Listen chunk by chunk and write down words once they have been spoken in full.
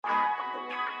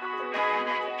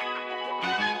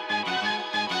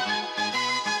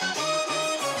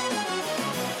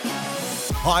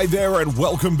Hi there and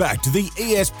welcome back to the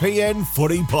ESPN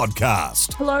Footy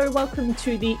Podcast. Hello, welcome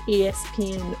to the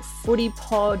ESPN Footy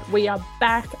Pod. We are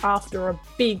back after a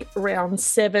big round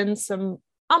 7, some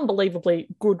unbelievably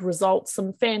good results,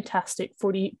 some fantastic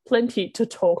footy, plenty to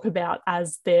talk about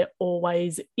as there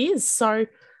always is. So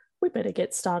we better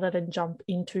get started and jump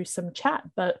into some chat.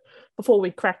 But before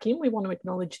we crack in, we want to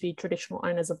acknowledge the traditional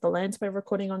owners of the lands we're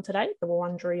recording on today, the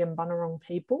Wurundjeri and Bunurong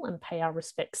people, and pay our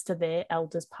respects to their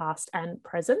elders past and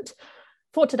present.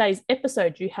 For today's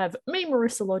episode, you have me,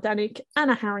 Marissa Lordanic,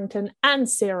 Anna Harrington, and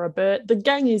Sarah Burt. The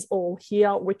gang is all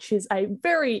here, which is a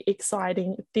very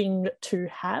exciting thing to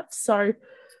have. So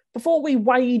before we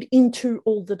wade into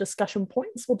all the discussion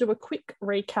points, we'll do a quick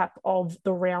recap of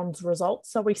the round's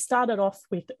results. So we started off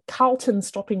with Carlton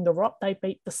stopping the rot. They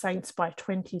beat the Saints by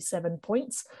 27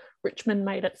 points. Richmond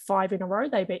made it 5 in a row.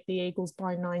 They beat the Eagles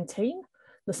by 19.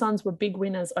 The Suns were big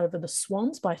winners over the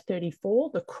Swans by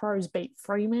 34. The Crows beat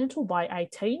Fremantle by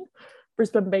 18.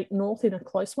 Brisbane beat North in a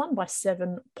close one by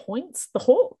 7 points. The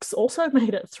Hawks also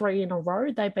made it 3 in a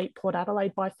row. They beat Port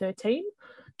Adelaide by 13.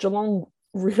 Geelong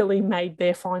really made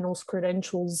their finals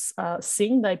credentials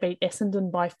sing. They beat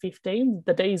Essendon by 15.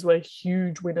 The D's were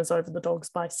huge winners over the Dogs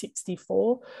by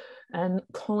 64. And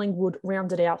Collingwood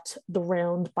rounded out the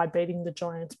round by beating the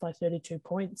Giants by 32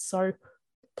 points. So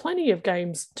plenty of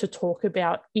games to talk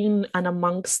about in and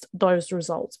amongst those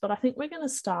results. But I think we're going to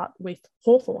start with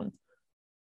Hawthorn.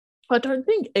 I don't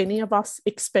think any of us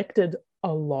expected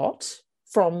a lot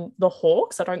from the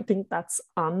Hawks. I don't think that's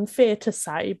unfair to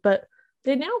say, but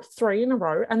they're now 3 in a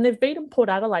row and they've beaten Port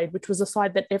Adelaide, which was a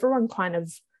side that everyone kind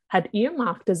of had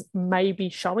earmarked as maybe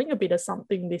showing a bit of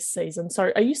something this season.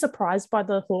 So are you surprised by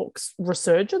the Hawks'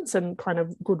 resurgence and kind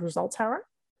of good results, Harrow?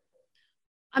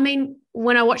 I mean,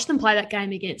 when I watched them play that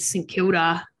game against St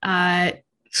Kilda,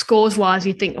 scores-wise,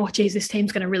 you'd think, oh, geez, this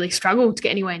team's going to really struggle to get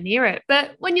anywhere near it.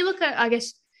 But when you look at, I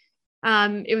guess,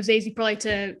 it was easy probably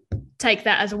to take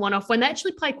that as a one-off when they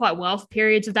actually played quite well for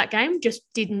periods of that game, just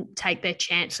didn't take their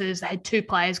chances. They had 2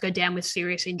 players go down with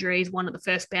serious injuries, one at the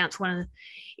first bounce, one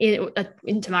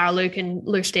in Tamara Luke and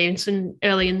Lou Stevenson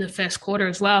early in the first quarter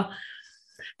as well.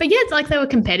 But yeah, it's like they were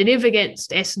competitive against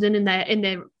Essendon in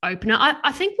their opener.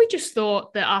 I think we just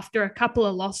thought that after a couple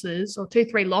of losses or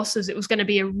 2-3 losses, it was going to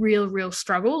be a real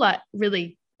struggle, like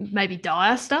really maybe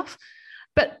dire stuff.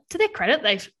 But to their credit,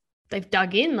 they've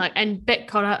dug in, and Bet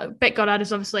Goddard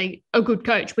is obviously a good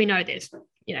coach. We know this.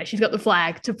 You know, she's got the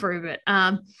flag to prove it.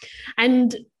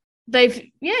 And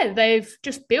they've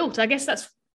just built. I guess that's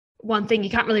one thing you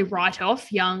can't really write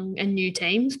off young and new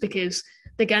teams because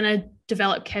they're going to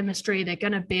develop chemistry. They're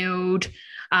going to build.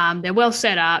 They're well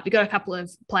set up. You've got a couple of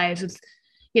players with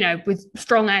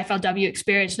strong AFLW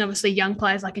experience and obviously young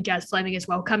players like a Jazz Fleming as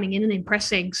well coming in and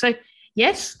impressing. So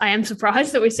yes, I am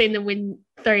surprised that we've seen them win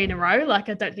 3 in a row. I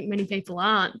don't think many people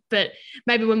aren't. But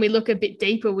maybe when we look a bit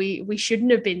deeper, we shouldn't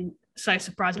have been so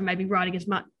surprised and maybe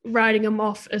writing them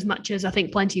off as much as I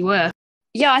think plenty were.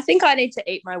 Yeah, I think I need to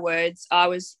eat my words. I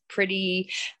was pretty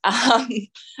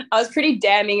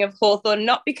damning of Hawthorn,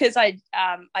 not because I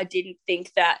didn't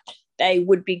think that they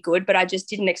would be good, but I just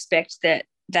didn't expect that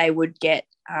they would get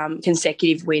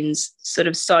consecutive wins sort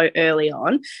of so early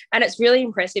on. And it's really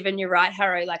impressive. And you're right,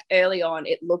 Harrow, early on,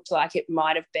 it looked like it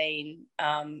might have been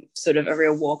sort of a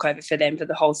real walkover for them for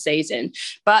the whole season.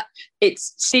 But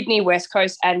it's Sydney, West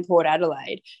Coast and Port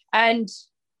Adelaide. And,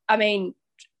 I mean,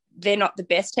 they're not the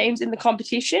best teams in the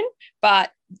competition,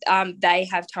 but they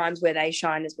have times where they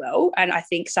shine as well. And I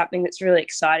think something that's really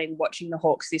exciting watching the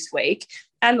Hawks this week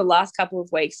and the last couple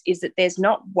of weeks is that there's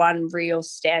not one real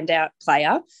standout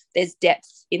player. There's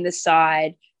depth in the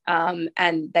side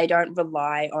and they don't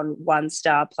rely on one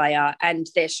star player and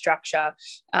their structure.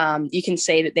 You can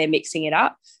see that they're mixing it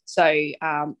up. So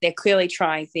they're clearly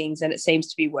trying things and it seems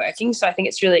to be working. So I think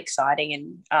it's really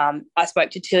exciting. And I spoke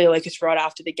to Tilly Lucas right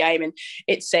after the game and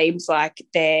it seems like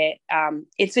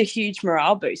it's a huge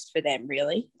morale boost for them,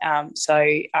 really. So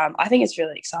I think it's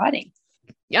really exciting.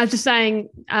 I was just saying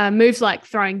moves like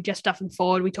throwing Jess Duffin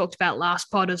forward, we talked about last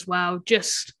pod as well,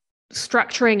 just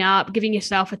structuring up, giving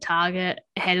yourself a target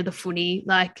ahead of the footy.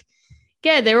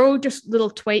 They're all just little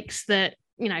tweaks that,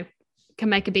 can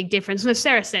make a big difference. And as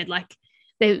Sarah said,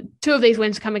 2 of these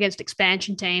wins come against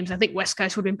expansion teams. I think West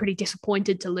Coast would have been pretty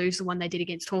disappointed to lose the one they did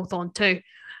against Hawthorn too.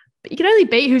 But you can only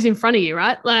beat who's in front of you,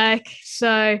 right?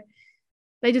 So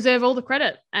they deserve all the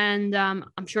credit. And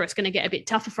I'm sure it's going to get a bit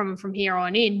tougher from here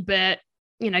on in. But,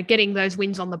 getting those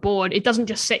wins on the board, it doesn't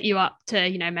just set you up to,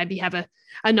 maybe have a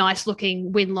nice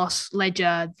looking win-loss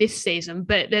ledger this season,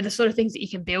 but they're the sort of things that you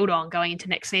can build on going into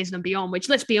next season and beyond, which,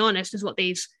 let's be honest, is what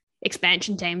these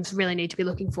expansion teams really need to be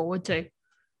looking forward to.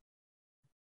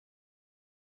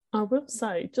 I will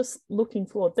say, just looking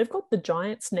forward, they've got the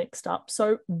Giants next up,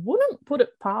 so wouldn't put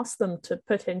it past them to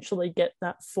potentially get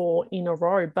that 4 in a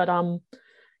row. But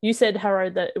you said, Harrow,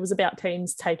 that it was about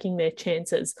teams taking their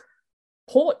chances.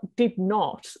 Port did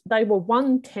not. They were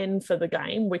 110 for the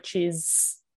game, which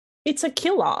is, it's a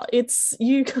killer. It's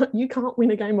you can't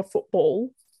win a game of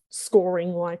football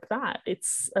scoring like that.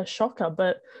 It's a shocker,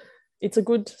 but it's a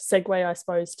good segue, I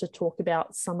suppose, to talk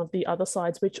about some of the other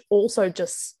sides, which also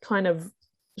just kind of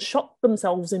shot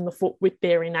themselves in the foot with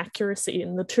their inaccuracy.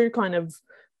 And the two kind of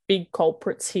big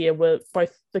culprits here were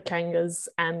both the Kangas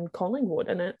and Collingwood.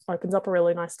 And it opens up a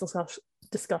really nice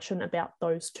discussion about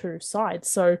those two sides.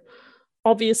 So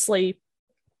obviously,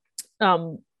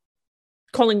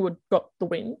 Collingwood got the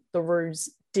win, the Roos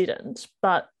didn't.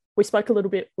 But we spoke a little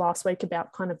bit last week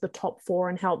about kind of the top 4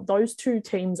 and how those two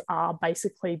teams are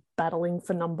basically battling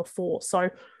for number 4. So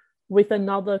with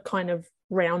another kind of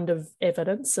round of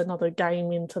evidence, another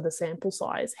game into the sample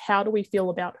size, how do we feel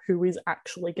about who is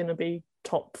actually going to be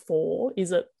top 4?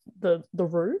 Is it the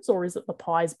Roos or is it the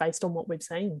Pies based on what we've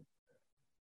seen?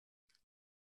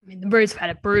 I mean, the Roos have had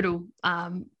a brutal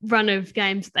run of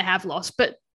games that they have lost,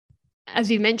 but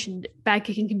as you mentioned, bad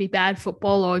kicking can be bad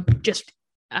football or just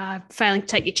failing to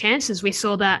take your chances. We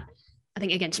saw that, I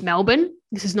think, against Melbourne.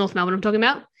 This is North Melbourne I'm talking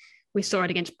about. We saw it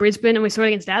against Brisbane and we saw it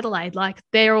against Adelaide. Like,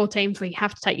 they're all teams where you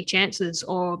have to take your chances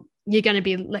or you're going to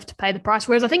be left to pay the price.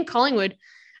 Whereas I think Collingwood,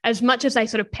 as much as they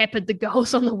sort of peppered the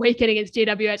goals on the weekend against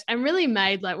GWS and really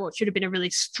made like what should have been a really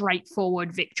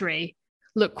straightforward victory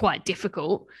look quite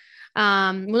difficult.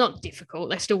 Well, not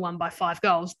difficult. They still won by 5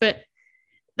 goals, but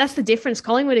that's the difference.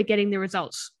 Collingwood are getting the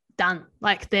results done.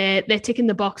 Like, they're ticking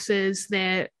the boxes.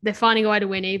 They're finding a way to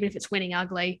win, even if it's winning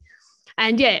ugly.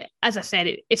 And yeah, as I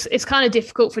said, it's kind of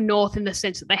difficult for North in the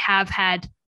sense that they have had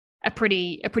a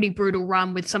pretty brutal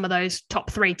run with some of those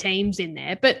top 3 teams in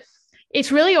there. But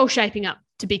it's really all shaping up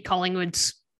to be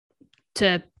Collingwood's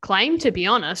to claim, to be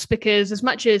honest, because as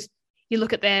much as you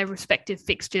look at their respective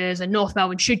fixtures, and North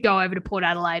Melbourne should go over to Port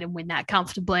Adelaide and win that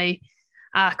comfortably.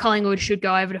 Collingwood should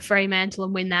go over to Fremantle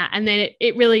and win that. And then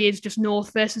it really is just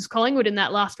North versus Collingwood in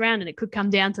that last round, and it could come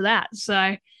down to that.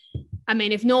 So, I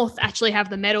mean, if North actually have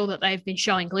the medal that they've been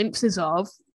showing glimpses of,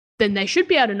 then they should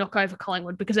be able to knock over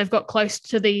Collingwood because they've got close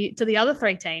to the other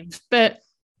 3 teams. But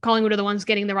Collingwood are the ones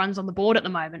getting the runs on the board at the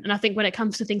moment. And I think when it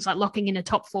comes to things like locking in a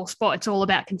top 4 spot, it's all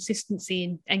about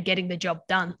consistency and getting the job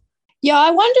done. Yeah,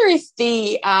 I wonder if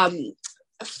the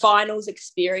finals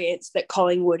experience that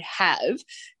Collingwood have,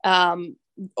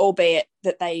 albeit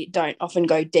that they don't often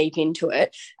go deep into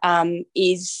it,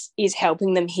 is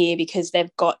helping them here because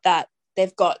they've got that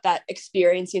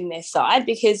experience in their side.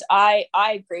 Because I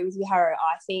agree with you, Harrow.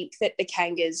 I think that the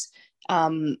Kangas,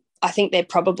 I think they're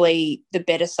probably the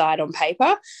better side on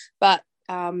paper, but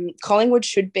Collingwood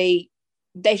should be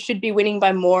winning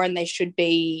by more, and they should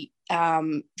be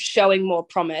showing more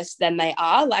promise than they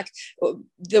are. Like,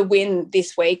 the win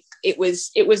this week, it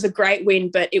was a great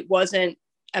win, but it wasn't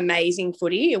amazing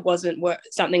footy. It wasn't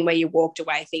something where you walked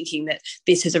away thinking that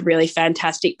this is a really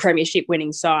fantastic premiership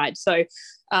winning side. So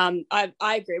I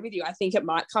agree with you. I think it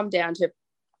might come down to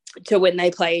when they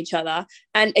play each other.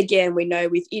 And again, we know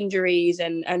with injuries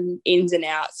and ins and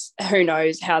outs, who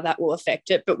knows how that will affect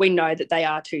it. But we know that they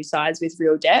are 2 sides with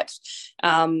real depth.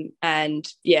 And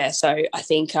yeah, so I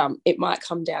think it might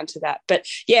come down to that. But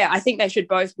yeah, I think they should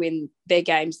both win their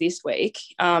games this week.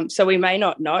 So we may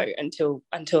not know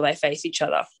until they face each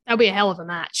other. That'll be a hell of a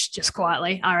match, just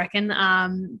quietly, I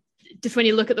reckon. Just when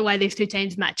you look at the way these 2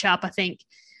 teams match up, I think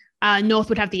North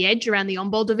would have the edge around the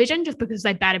on-ball division just because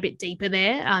they bat a bit deeper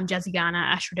there. Jazzy Garner,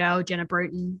 Ash Riddell, Jenna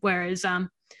Bruton, whereas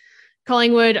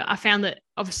Collingwood, I found that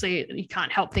obviously you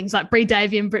can't help things like Bree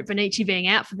Davey and Britt Bonici being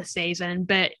out for the season,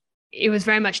 but it was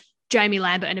very much Jamie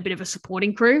Lambert and a bit of a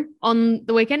supporting crew on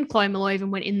the weekend. Chloe Malloy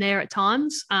even went in there at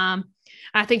times. I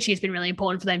think she's been really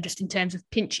important for them just in terms of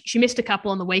pinch. She missed a couple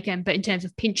on the weekend, but in terms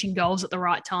of pinching goals at the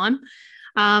right time.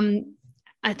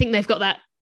 I think they've got that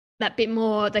bit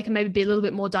more, they can maybe be a little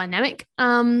bit more dynamic,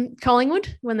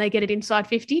 Collingwood, when they get it inside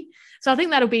 50. So I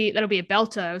think that'll be a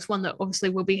belter. It's one that obviously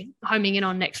we'll be homing in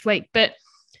on next week. But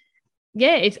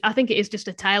yeah, I think it is just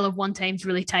a tale of one team's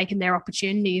really taken their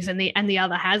opportunities and the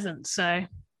other hasn't. So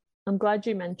I'm glad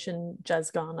you mentioned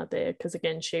Jazz Garner there because,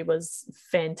 again, she was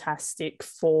fantastic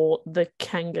for the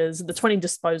Kangas. The 20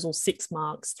 disposals, 6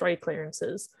 marks, 3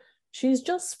 clearances. She's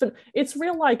just, it's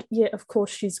real like, yeah, of course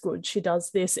she's good. She does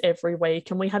this every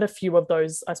week. And we had a few of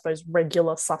those, I suppose,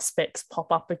 regular suspects pop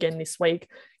up again this week.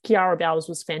 Kiara Bowers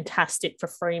was fantastic for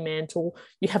Fremantle.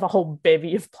 You have a whole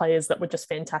bevy of players that were just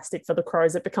fantastic for the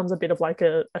Crows. It becomes a bit of like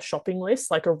a shopping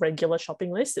list, like a regular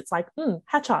shopping list. It's like,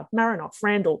 Hatchard, Marinoff,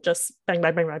 Randall, just bang,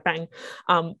 bang, bang, bang,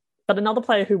 bang. But another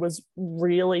player who was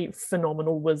really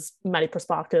phenomenal was Maddie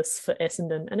Prespakis for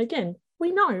Essendon. And again,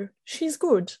 we know she's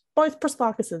good. Both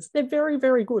Prespakises, they're very,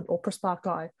 very good, or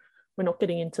Prespaki. We're not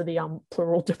getting into the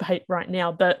plural debate right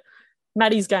now, but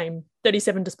Maddie's game,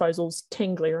 37 disposals,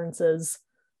 10 clearances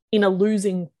in a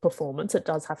losing performance. It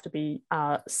does have to be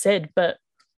said, but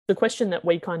the question that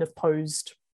we kind of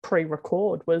posed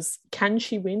pre-record was, can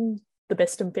she win the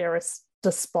best and fairest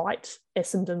despite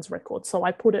Essendon's record? So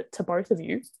I put it to both of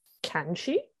you. Can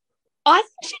she? I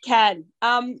think she can.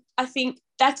 I think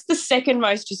that's the second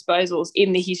most disposals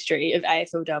in the history of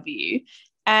AFLW.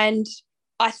 And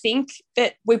I think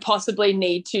that we possibly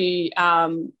need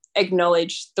to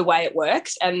acknowledge the way it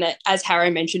works, and that, as Harrow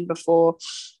mentioned before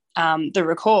the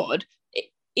record,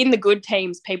 in the good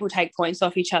teams, people take points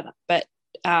off each other, but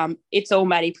it's all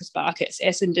Maddie Prespakis.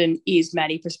 Essendon is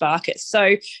Maddie Prespakis.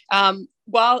 So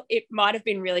while it might have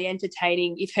been really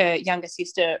entertaining if her younger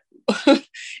sister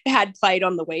had played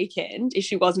on the weekend, if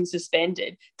she wasn't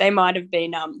suspended, they might have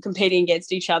been competing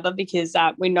against each other, because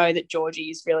we know that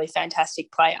Georgie is really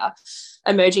fantastic player,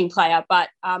 emerging player. But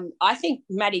I think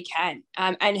Maddie can.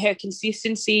 And her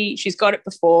consistency, she's got it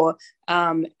before,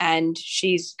 and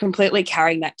she's completely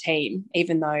carrying that team,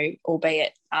 even though,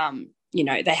 albeit,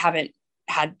 they haven't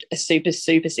had a super,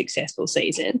 super successful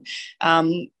season.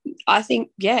 I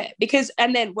think, because,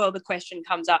 and then, the question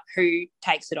comes up, who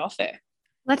takes it off her?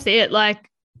 That's it. Like,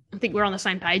 I think we're on the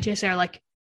same page here, Sarah. Like,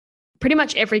 pretty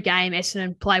much every game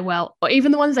Essendon play well, or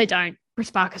even the ones they don't,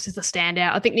 Prespakis is the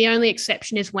standout. I think the only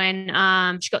exception is when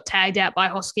she got tagged out by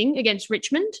Hosking against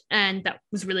Richmond, and that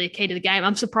was really a key to the game.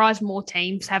 I'm surprised more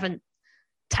teams haven't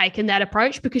taken that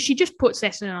approach, because she just puts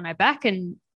Essendon on her back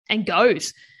and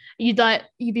goes. You'd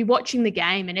be watching the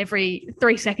game, and every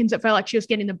 3 seconds it felt like she was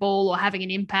getting the ball or having an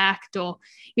impact, or,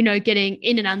 getting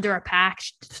in and under a pack.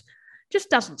 She just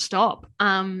doesn't stop.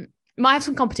 Might have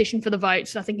some competition for the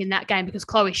votes, I think, in that game, because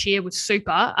Chloe Shear was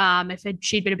super. If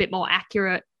she'd been a bit more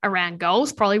accurate around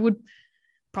goals, probably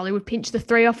would pinch the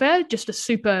 3 off her. Just a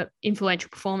super influential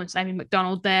performance, Amy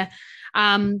McDonald there.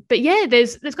 But yeah,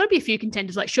 there's got to be a few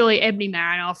contenders, like surely Ebony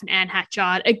Marinoff and Anne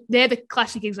Hatchard. They're the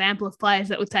classic example of players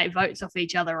that would take votes off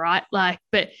each other, right?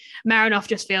 But Marinoff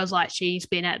just feels like she's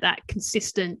been at that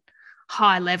consistent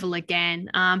high level again.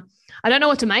 I don't know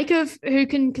what to make of who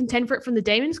can contend for it from the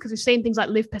Demons, because we've seen things like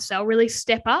Liv Purcell really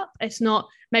step up. It's not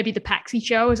maybe the Paxi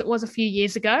show as it was a few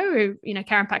years ago, who,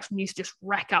 Karen Paxman used to just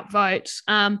rack up votes.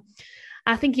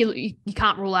 I think you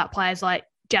can't rule out players like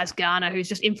Jazz Garner, who's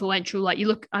just influential. Like,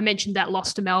 I mentioned that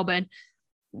loss to Melbourne.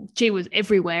 She was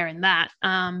everywhere in that.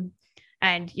 And,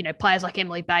 players like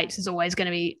Emily Bates is always going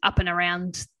to be up and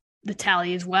around the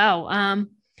tally as well.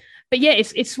 But yeah,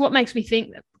 it's what makes me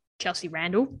think that Chelsea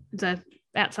Randall is a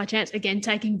outside chance, again,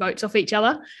 taking votes off each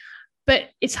other. But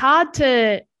it's hard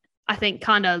to, I think,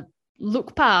 kind of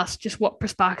look past just what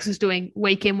Prespakis is doing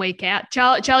week in, week out.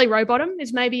 Charlie Rowbottom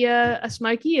is maybe a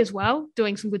smoky as well,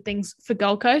 doing some good things for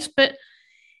Gold Coast. But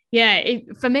yeah,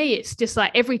 for me, it's just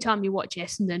like every time you watch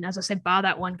Essendon, as I said, bar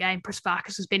that one game,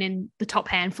 Prespakis has been in the top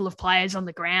handful of players on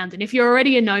the ground. And if you're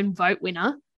already a known vote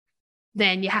winner,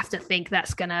 then you have to think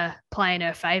that's going to play in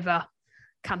her favour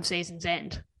come season's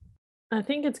end. I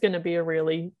think it's going to be a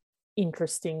really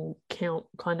interesting count,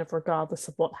 kind of regardless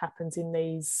of what happens in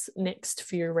these next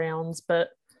few rounds, but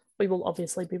we will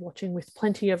obviously be watching with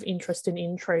plenty of interest and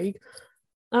intrigue.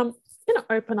 I'm going to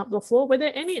open up the floor. Were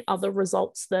there any other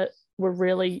results that were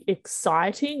really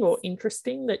exciting or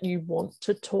interesting that you want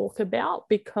to talk about?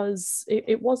 Because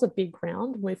it was a big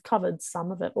round. We've covered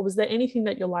some of it, but was there anything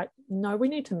that you're like, no, we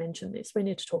need to mention this, we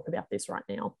need to talk about this right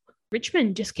now?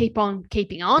 Richmond just keep on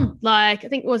keeping on. Like, I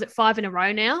think, was it 5 in a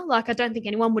row now? Like, I don't think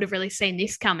anyone would have really seen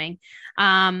this coming.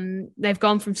 They've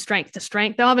gone from strength to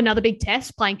strength. They'll have another big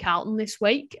test playing Carlton this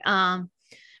week,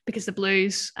 because the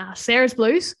Blues, Sarah's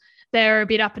Blues, they're a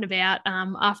bit up and about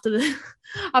after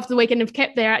the weekend, have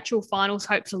kept their actual finals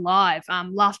hopes alive.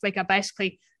 Last week, I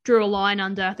basically drew a line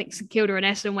under, I think, St Kilda and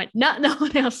Essendon, went, no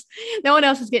one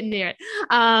else is getting near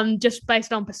it, just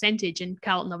based on percentage, and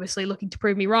Carlton obviously looking to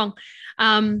prove me wrong.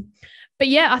 But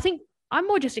yeah, I think I'm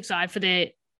more just excited for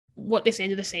what this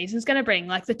end of the season is going to bring.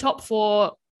 Like, the top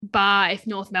 4, bar if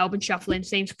North Melbourne shuffle in,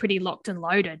 seems pretty locked and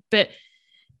loaded. But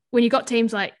when you've got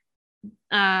teams like,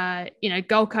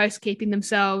 Gold Coast keeping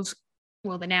themselves,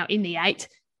 well, they're now in the 8,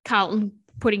 Carlton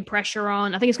putting pressure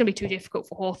on. I think it's going to be too difficult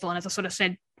for Hawthorn, as I sort of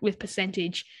said, with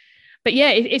percentage. But yeah,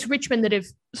 it's Richmond that have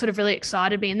sort of really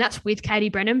excited me. And that's with Katie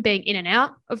Brennan being in and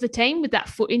out of the team with that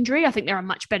foot injury. I think they're a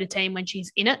much better team when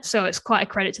she's in it. So it's quite a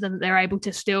credit to them that they're able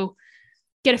to still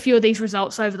get a few of these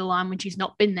results over the line when she's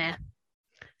not been there.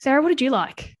 Sarah, what did you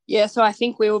like? Yeah, so I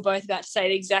think we were both about to say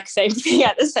the exact same thing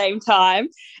at the same time.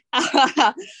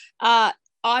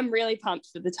 I'm really pumped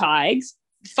for the Tigers.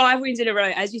 5 wins in a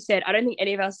row, as you said. I don't think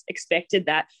any of us expected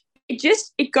that.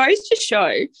 It goes to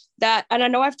show that, and I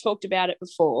know I've talked about it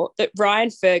before, that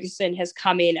Ryan Ferguson has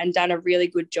come in and done a really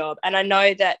good job. And I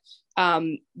know that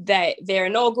their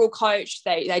inaugural coach,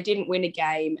 they didn't win a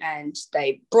game and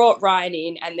they brought Ryan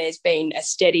in and there's been a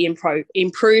steady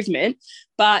improvement.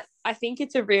 But I think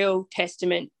it's a real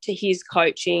testament to his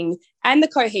coaching and the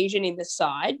cohesion in the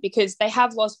side, because they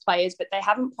have lost players, but they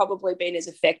haven't probably been as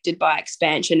affected by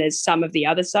expansion as some of the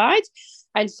other sides.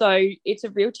 And so it's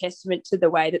a real testament to the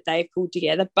way that they've pulled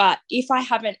together. But if I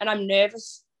haven't, and I'm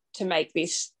nervous to make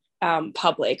this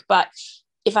public, but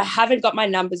if I haven't got my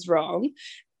numbers wrong,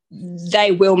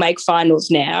 they will make finals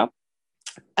now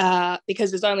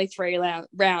because there's only 3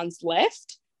 rounds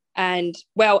left. And,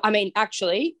 well, I mean,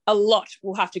 actually, a lot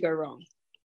will have to go wrong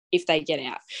if they get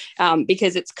out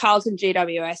because it's Carlton,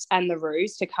 GWS and the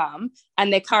Roos to come.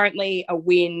 And they're currently a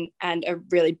win and a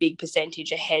really big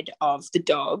percentage ahead of the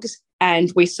Dogs.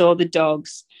 And we saw the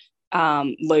Dogs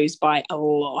lose by a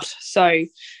lot. So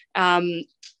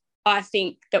I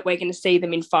think that we're going to see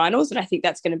them in finals, and I think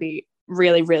that's going to be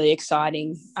really, really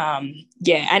exciting.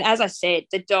 Yeah, and as I said,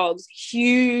 the Dogs,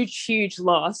 huge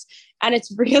loss. And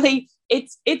it's really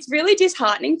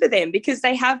disheartening for them because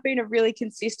they have been a really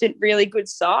consistent, really good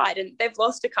side, and they've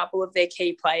lost a couple of their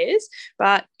key players.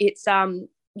 But it's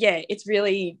it's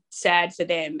really sad for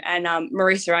them. And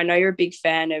Marissa, I know you're a big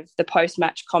fan of the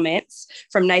post-match comments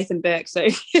from Nathan Burke. So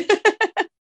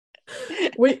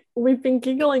we've been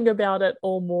giggling about it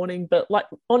all morning, but like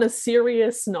on a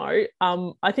serious note,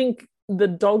 I think the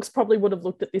Dogs probably would have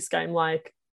looked at this game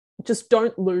like, just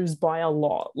don't lose by a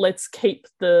lot. Let's keep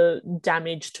the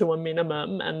damage to a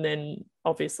minimum. And then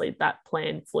obviously that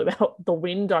plan flew out the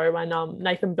window. And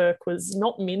Nathan Burke was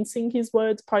not mincing his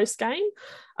words post-game.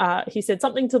 He said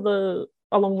something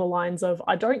along the lines of,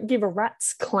 I don't give a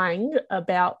rat's clang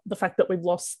about the fact that we've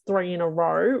lost 3 in a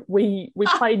row. We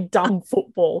played dumb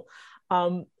football.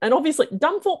 And obviously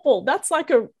dumb football, that's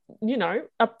like a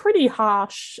pretty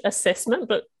harsh assessment,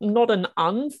 but not an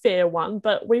unfair one.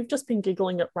 But we've just been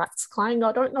giggling at rat's clang.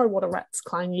 I don't know what a rat's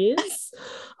clang is.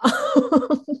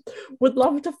 Would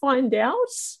love to find out.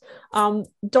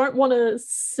 Don't want to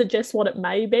suggest what it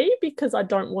may be because I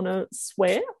don't want to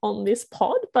swear on this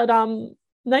pod. But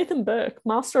Nathan Burke,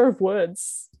 master of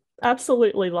words,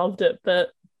 absolutely loved it. But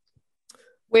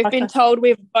we've been told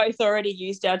we've both already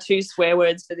used our 2 swear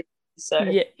words for this. So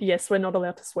yes, we're not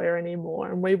allowed to swear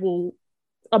anymore, and we will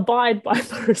abide by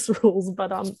those rules.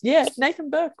 But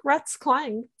Nathan Burke, rats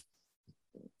clang,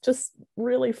 just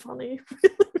really funny,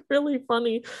 really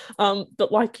funny.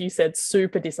 But like you said,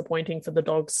 super disappointing for the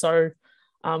Dogs. So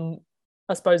I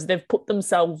suppose they've put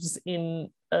themselves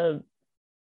in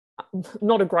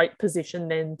not a great position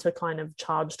then to kind of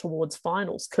charge towards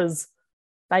finals, because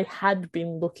they had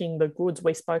been looking the goods.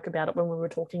 We spoke about it when we were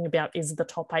talking about, is the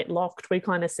top 8 locked? We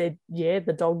kind of said, yeah,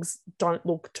 the Dogs don't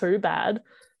look too bad.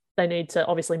 They need to,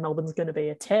 obviously Melbourne's going to be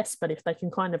a test, but if they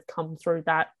can kind of come through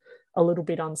that a little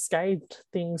bit unscathed,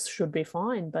 things should be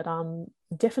fine. But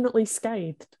definitely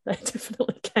scathed. They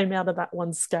definitely came out of that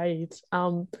one scathed. You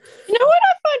know what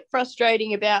I find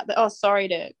frustrating about sorry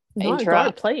to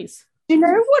interrupt. Go, please. You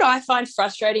know what I find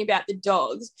frustrating about the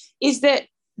Dogs is that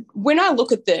when I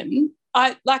look at them,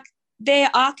 they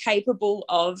are capable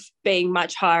of being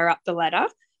much higher up the ladder.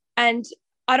 And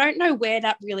I don't know where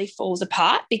that really falls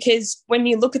apart, because when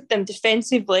you look at them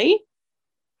defensively,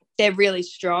 they're really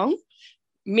strong.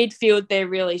 Midfield, they're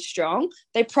really strong.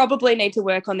 They probably need to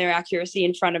work on their accuracy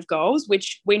in front of goals,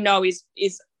 which we know is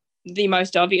the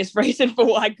most obvious reason for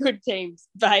why good teams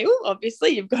fail.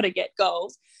 Obviously, you've got to get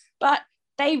goals. But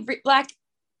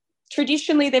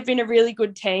traditionally, they've been a really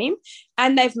good team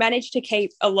and they've managed to keep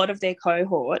a lot of their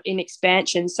cohort in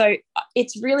expansion. So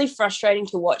it's really frustrating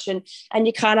to watch, and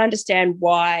you can't understand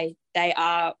why they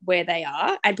are where they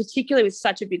are, and particularly with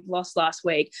such a big loss last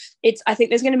week. I think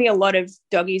there's going to be a lot of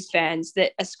Doggies fans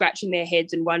that are scratching their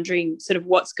heads and wondering sort of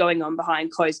what's going on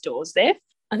behind closed doors there.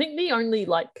 I think the only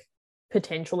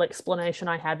potential explanation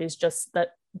I have is just that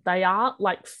they are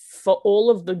for all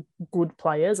of the good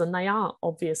players, and they are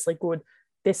obviously good,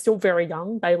 they're still very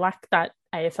young. They lack that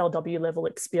AFLW level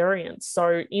experience.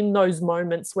 So in those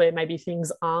moments where maybe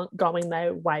things aren't going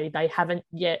their way, they haven't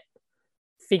yet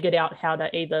figured out how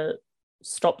to either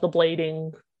stop the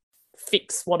bleeding,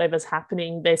 fix whatever's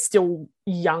happening. They're still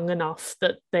young enough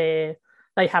that they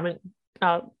haven't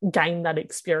gained that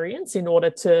experience in order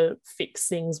to fix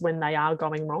things when they are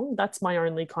going wrong. That's my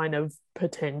only kind of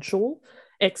potential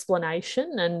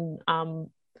explanation. And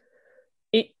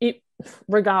it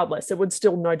regardless, it would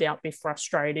still no doubt be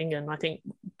frustrating. And I think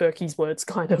Berkey's words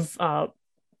kind of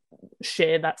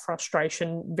share that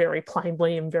frustration very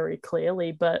plainly and very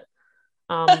clearly. But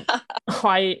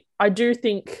I do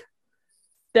think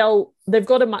they've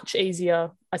got a much easier,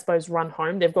 I suppose, run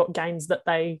home. They've got games that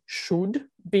they should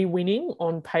be winning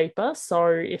on paper. So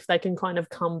if they can kind of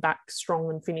come back strong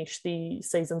and finish the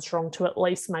season strong to at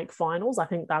least make finals, I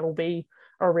think that'll be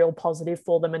a real positive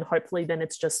for them. And hopefully then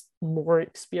it's just more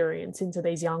experience into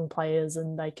these young players,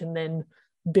 and they can then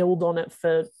build on it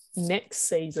for next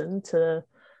season to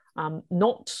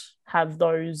not have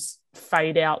those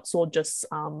fade outs or just,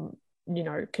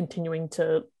 continuing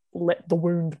to let the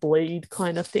wound bleed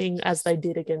kind of thing as they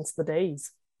did against the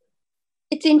D's.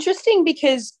 It's interesting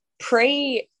because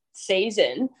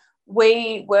pre-season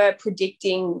we were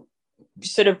predicting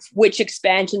sort of which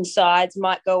expansion sides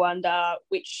might go under,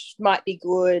 which might be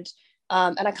good.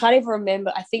 And I can't even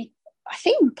remember. I think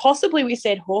possibly we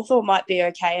said Hawthorn might be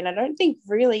okay, and I don't think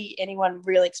really anyone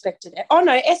really expected it. Oh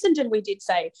no, Essendon we did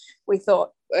say we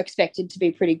thought expected to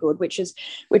be pretty good, which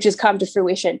has come to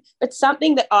fruition. But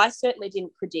something that I certainly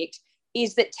didn't predict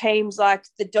is that teams like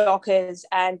the Dockers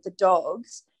and the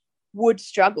Dogs would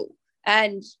struggle.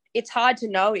 And it's hard to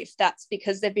know if that's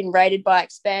because they've been rated by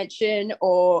expansion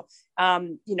or,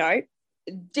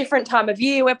 different time of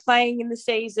year we're playing in the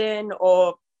season,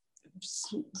 or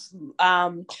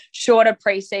shorter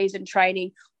pre-season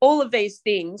training, all of these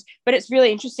things. But it's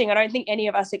really interesting. I don't think any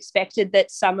of us expected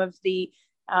that some of the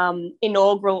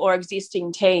inaugural or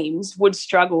existing teams would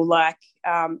struggle like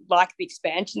the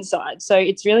expansion side. So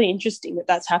it's really interesting that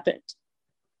that's happened.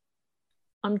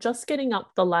 I'm just getting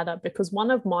up the ladder because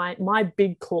one of my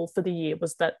big call for the year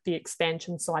was that the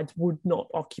expansion sides would not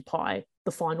occupy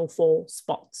the final 4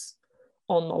 spots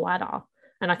on the ladder.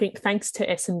 And I think thanks to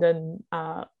Essendon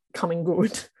coming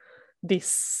good,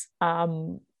 this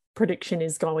prediction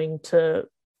is going to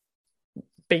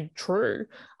be true.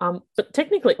 But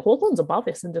technically, Hawthorn's above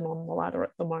Essendon on the ladder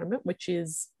at the moment, which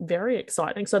is very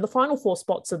exciting. So the final 4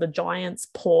 spots are the Giants,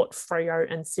 Port,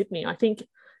 Freo and Sydney. I think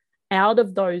out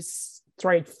of those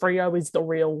 3, Freo is the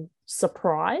real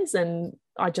surprise. And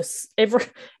I just,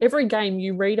 every game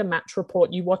you read a match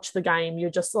report, you watch the game, you're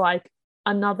just like,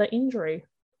 another injury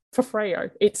for Freo.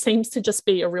 It seems to just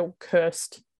be a real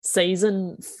cursed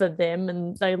season for them,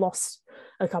 and they lost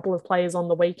a couple of players on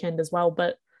the weekend as well.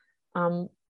 But I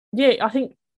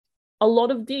think a lot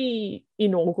of the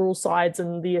inaugural sides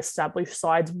and the established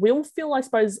sides will feel, I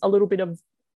suppose, a little bit of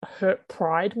hurt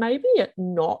pride maybe at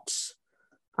not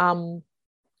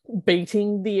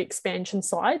beating the expansion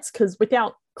sides, because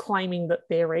without claiming that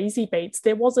they're easy beats,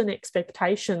 there was an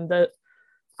expectation that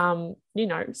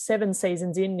 7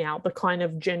 seasons in now, the kind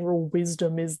of general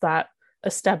wisdom is that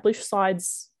established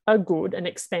sides are good and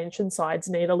expansion sides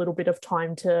need a little bit of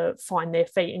time to find their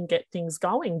feet and get things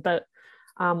going. But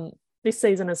this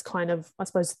season has kind of, I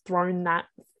suppose, thrown that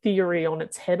theory on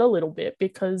its head a little bit,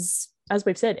 because as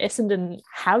we've said, Essendon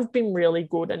have been really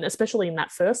good, and especially in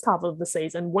that first half of the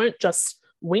season, weren't just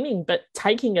winning but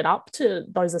taking it up to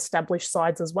those established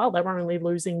sides as well. They were only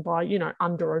losing by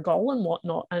under a goal and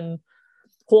whatnot. And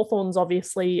Hawthorn's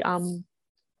obviously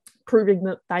proving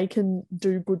that they can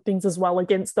do good things as well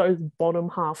against those bottom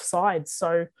half sides.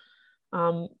 So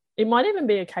it might even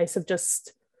be a case of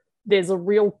just there's a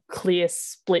real clear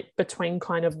split between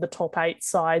kind of the top 8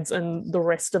 sides and the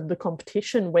rest of the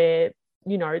competition, where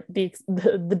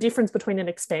the difference between an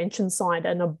expansion side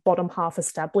and a bottom half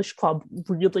established club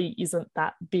really isn't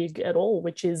that big at all,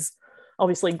 which is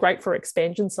obviously great for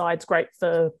expansion sides, great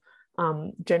for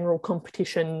general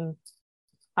competition,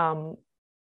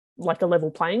 like a level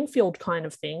playing field kind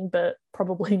of thing, but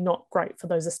probably not great for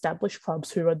those established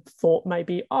clubs who had thought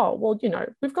maybe,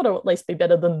 we've got to at least be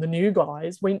better than the new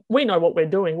guys. We know what we're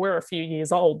doing. We're a few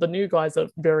years old. The new guys are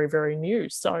very, very new.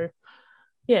 So,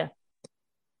 yeah.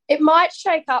 It might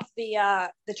shake up the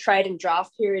trade and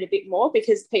draft period a bit more,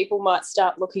 because people might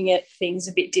start looking at things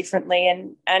a bit differently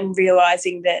and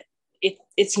realising that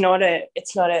it's not a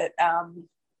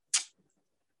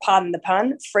pardon the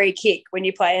pun, free kick when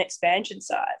you play an expansion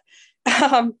side.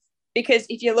 Because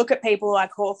if you look at people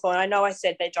like Hawthorn, I know I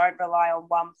said they don't rely on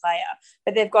one player,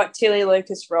 but they've got Tilly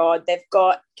Lucas-Rod, they've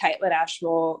got Caitlin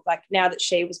Ashmore. Like, now that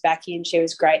she was back in, she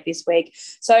was great this week.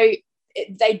 So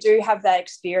they do have that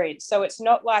experience. So it's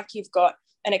not like you've got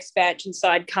an expansion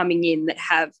side coming in that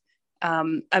have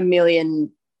a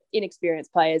million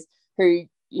inexperienced players who,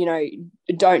 you know,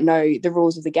 don't know the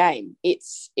rules of the game.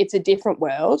 It's a different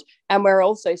world. And we're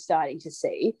also starting to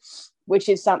see, which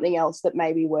is something else that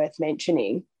may be worth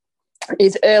mentioning,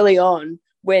 is early on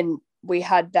when we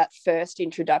had that first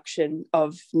introduction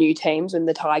of new teams when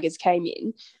the Tigers came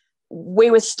in, we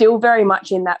were still very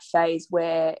much in that phase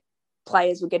where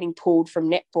players were getting pulled from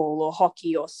netball or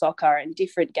hockey or soccer and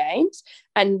different games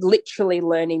and literally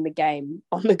learning the game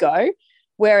on the go.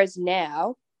 Whereas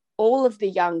now, all of the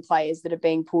young players that are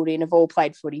being pulled in have all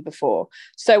played footy before.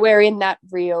 So we're in that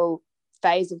real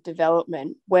phase of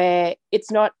development where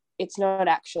it's not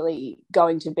actually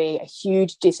going to be a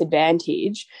huge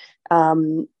disadvantage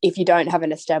if you don't have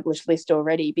an established list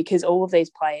already, because all of these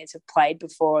players have played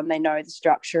before and they know the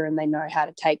structure and they know how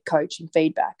to take coach and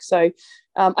feedback. So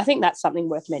I think that's something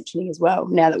worth mentioning as well,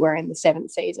 now that we're in the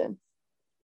 7th season.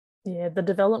 Yeah, the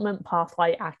development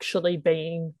pathway actually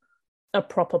being a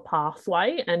proper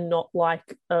pathway and not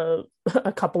like a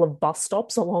couple of bus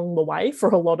stops along the way for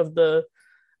a lot of the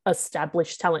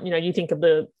established talent. You know, you think of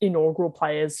the inaugural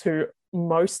players who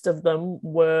most of them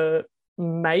were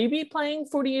maybe playing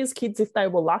footy as kids if they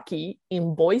were lucky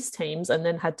in boys teams and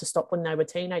then had to stop when they were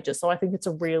teenagers. So I think it's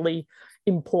a really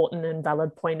important and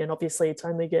valid point, and obviously it's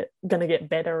only going to get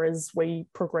better as we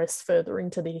progress further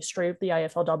into the history of the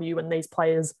AFLW and these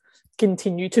players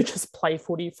continue to just play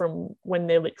footy from when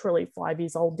they're literally 5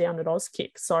 years old down at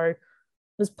Auskick. So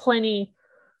there's plenty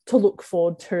to look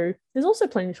forward to. There's also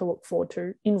plenty to look forward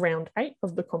to in round 8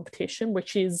 of the competition,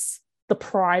 which is the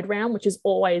Pride round, which is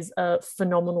always a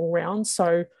phenomenal round.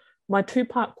 So my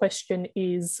 2-part question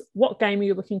is, what game are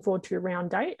you looking forward to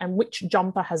round 8 and which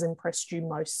jumper has impressed you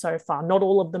most so far? Not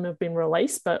all of them have been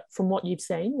released, but from what you've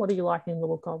seen, what are you liking the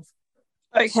look of?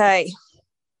 Okay.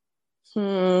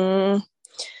 I'm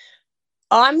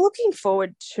looking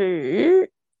forward to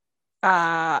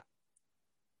Lions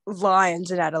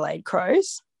and Adelaide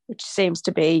Crows, which seems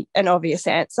to be an obvious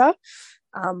answer.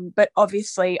 But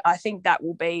obviously, I think that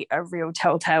will be a real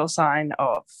telltale sign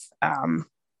of who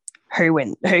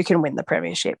can win the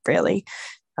premiership, really.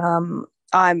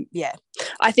 I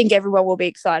think everyone will be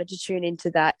excited to tune into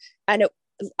that. And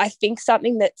I think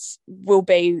something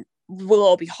we'll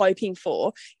all be hoping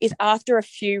for is, after a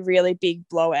few really big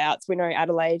blowouts, we know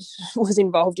Adelaide was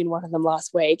involved in one of them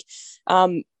last week,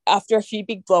 after a few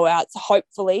big blowouts,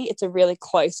 hopefully it's a really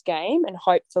close game and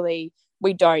hopefully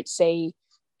we don't see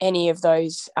any of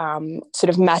those sort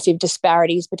of massive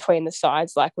disparities between the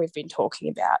sides like we've been talking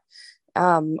about.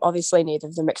 Obviously, neither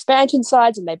of them are expansion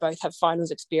sides and they both have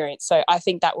finals experience. So I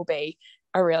think that will be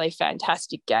a really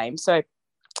fantastic game. So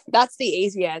that's the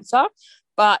easy answer.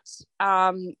 But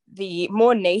the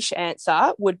more niche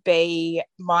answer would be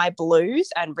my Blues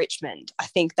and Richmond. I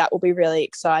think that will be really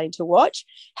exciting to watch.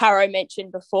 Harrow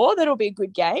mentioned before that'll be a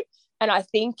good game. And I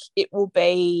think it will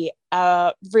be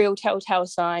a real telltale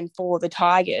sign for the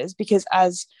Tigers because,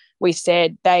 as we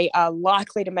said, they are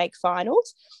likely to make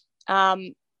finals.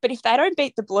 But if they don't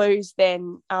beat the Blues,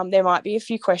 then there might be a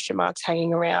few question marks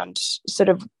hanging around, sort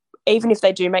of, even if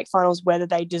they do make finals, whether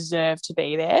they deserve to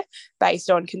be there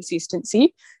based on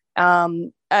consistency.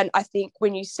 And I think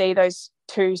when you see those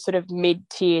two sort of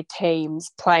mid-tier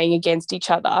teams playing against each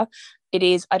other, it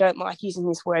is, I don't like using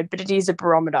this word, but it is a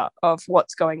barometer of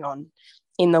what's going on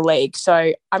in the league.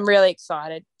 So I'm really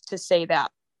excited to see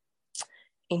that.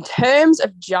 In terms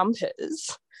of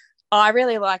jumpers, I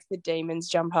really like the Demons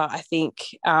jumper. I think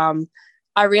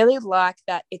I really like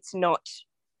that it's not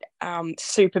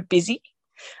super busy.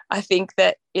 I think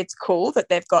that it's cool that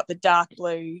they've got the dark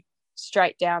blue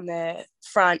straight down the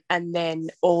front and then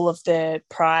all of the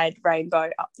Pride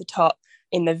rainbow up the top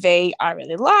in the V. I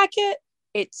really like it.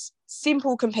 It's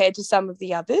simple compared to some of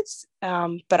the others,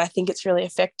 but I think it's really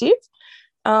effective.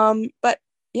 But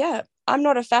yeah, I'm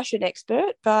not a fashion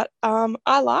expert, but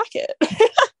I like it.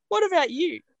 What about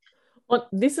you? Well,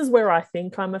 this is where I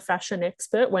think I'm a fashion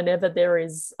expert whenever there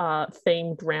is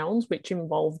themed rounds which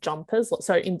involve jumpers.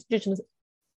 So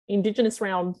Indigenous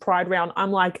round, Pride round,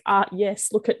 I'm like, yes,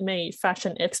 look at me,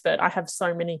 fashion expert. I have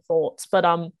so many thoughts. But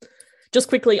just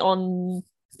quickly on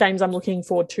games I'm looking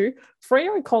forward to,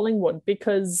 Freo and Collingwood,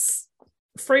 because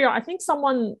Freo, I think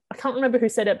I can't remember who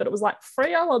said it, but it was like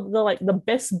Freo are the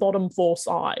best bottom 4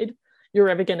 side you're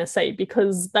ever going to see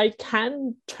because they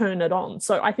can turn it on.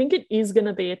 So I think it is going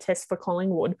to be a test for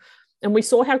Collingwood. And we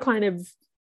saw how kind of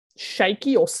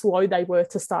shaky or slow they were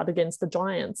to start against the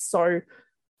Giants. So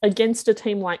against a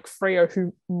team like Freo,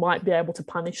 who might be able to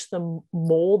punish them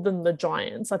more than the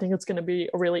Giants, I think it's going to be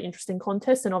a really interesting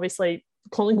contest. And obviously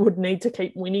Collingwood need to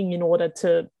keep winning in order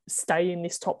to stay in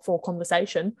this top 4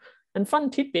 conversation. And fun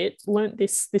tidbit, learnt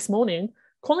this morning,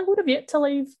 Collingwood have yet to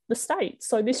leave the state.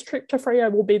 So this trip to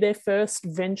Freo will be their first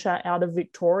venture out of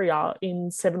Victoria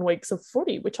in 7 weeks of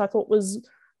footy, which I thought was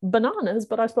bananas,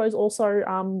 but I suppose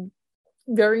also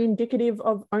very indicative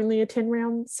of only a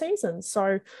 10-round season.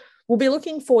 So we'll be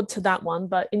looking forward to that one.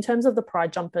 But in terms of the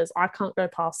Pride jumpers, I can't go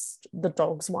past the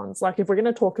Dogs ones. Like, if we're going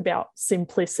to talk about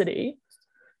simplicity,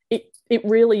 it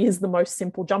really is the most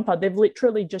simple jumper. They've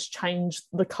literally just changed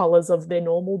the colours of their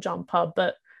normal jumper,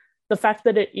 but the fact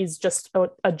that it is just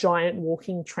a giant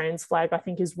walking trans flag, I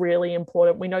think, is really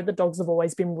important. We know the Dogs have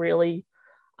always been really,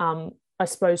 I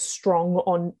suppose, strong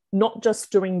on not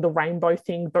just doing the rainbow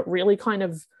thing, but really kind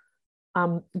of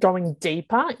going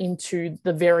deeper into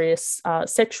the various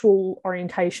sexual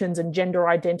orientations and gender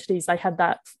identities. They had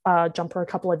that jumper a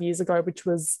couple of years ago, which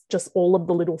was just all of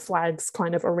the little flags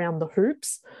kind of around the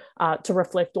hoops to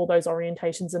reflect all those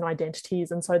orientations and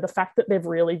identities. And so the fact that they've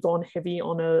really gone heavy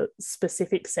on a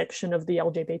specific section of the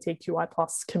LGBTQI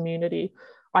plus community,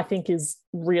 I think is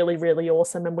really, really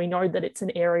awesome. And we know that it's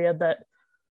an area that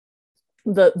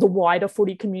the wider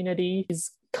footy community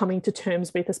is coming to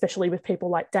terms with, especially with people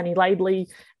like Danny Laidley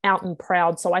out and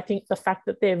proud. So I think the fact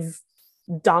that they've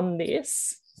done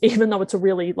this, even though it's a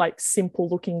really like simple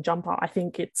looking jumper, I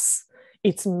think its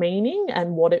meaning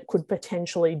and what it could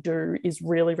potentially do is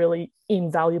really, really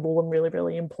invaluable and really,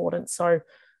 really important. So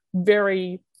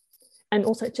very, and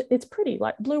also it's pretty,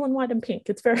 like blue and white and pink.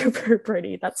 It's very, very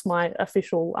pretty. That's my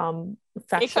official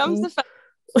fashion. Here comes the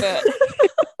fashion.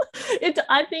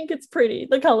 I think it's pretty.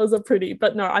 The colours are pretty,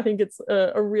 but no, I think it's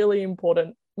a really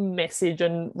important message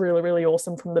and really, really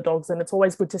awesome from the Dogs. And it's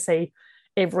always good to see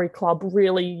every club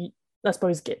really, I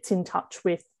suppose, gets in touch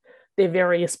with their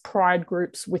various pride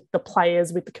groups, with the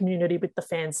players, with the community, with the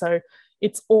fans. So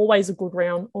it's always a good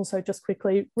round. Also, just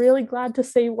quickly, really glad to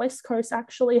see West Coast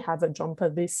actually have a jumper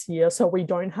this year, so we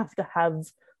don't have to have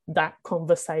that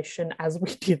conversation as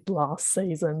we did last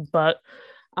season. But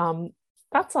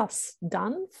that's us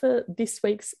done for this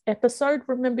week's episode.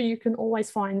 Remember, you can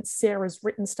always find Sarah's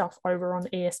written stuff over on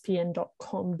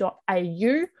espn.com.au.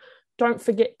 Don't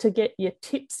forget to get your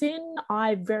tips in.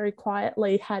 I very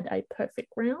quietly had a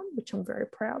perfect round, which I'm very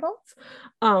proud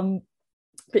of.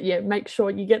 But yeah, make sure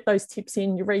you get those tips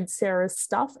in, you read Sarah's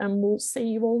stuff, and we'll see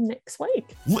you all next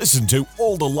week. Listen to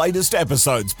all the latest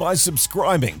episodes by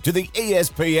subscribing to the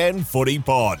ESPN Footy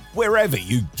Pod, wherever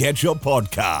you get your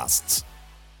podcasts.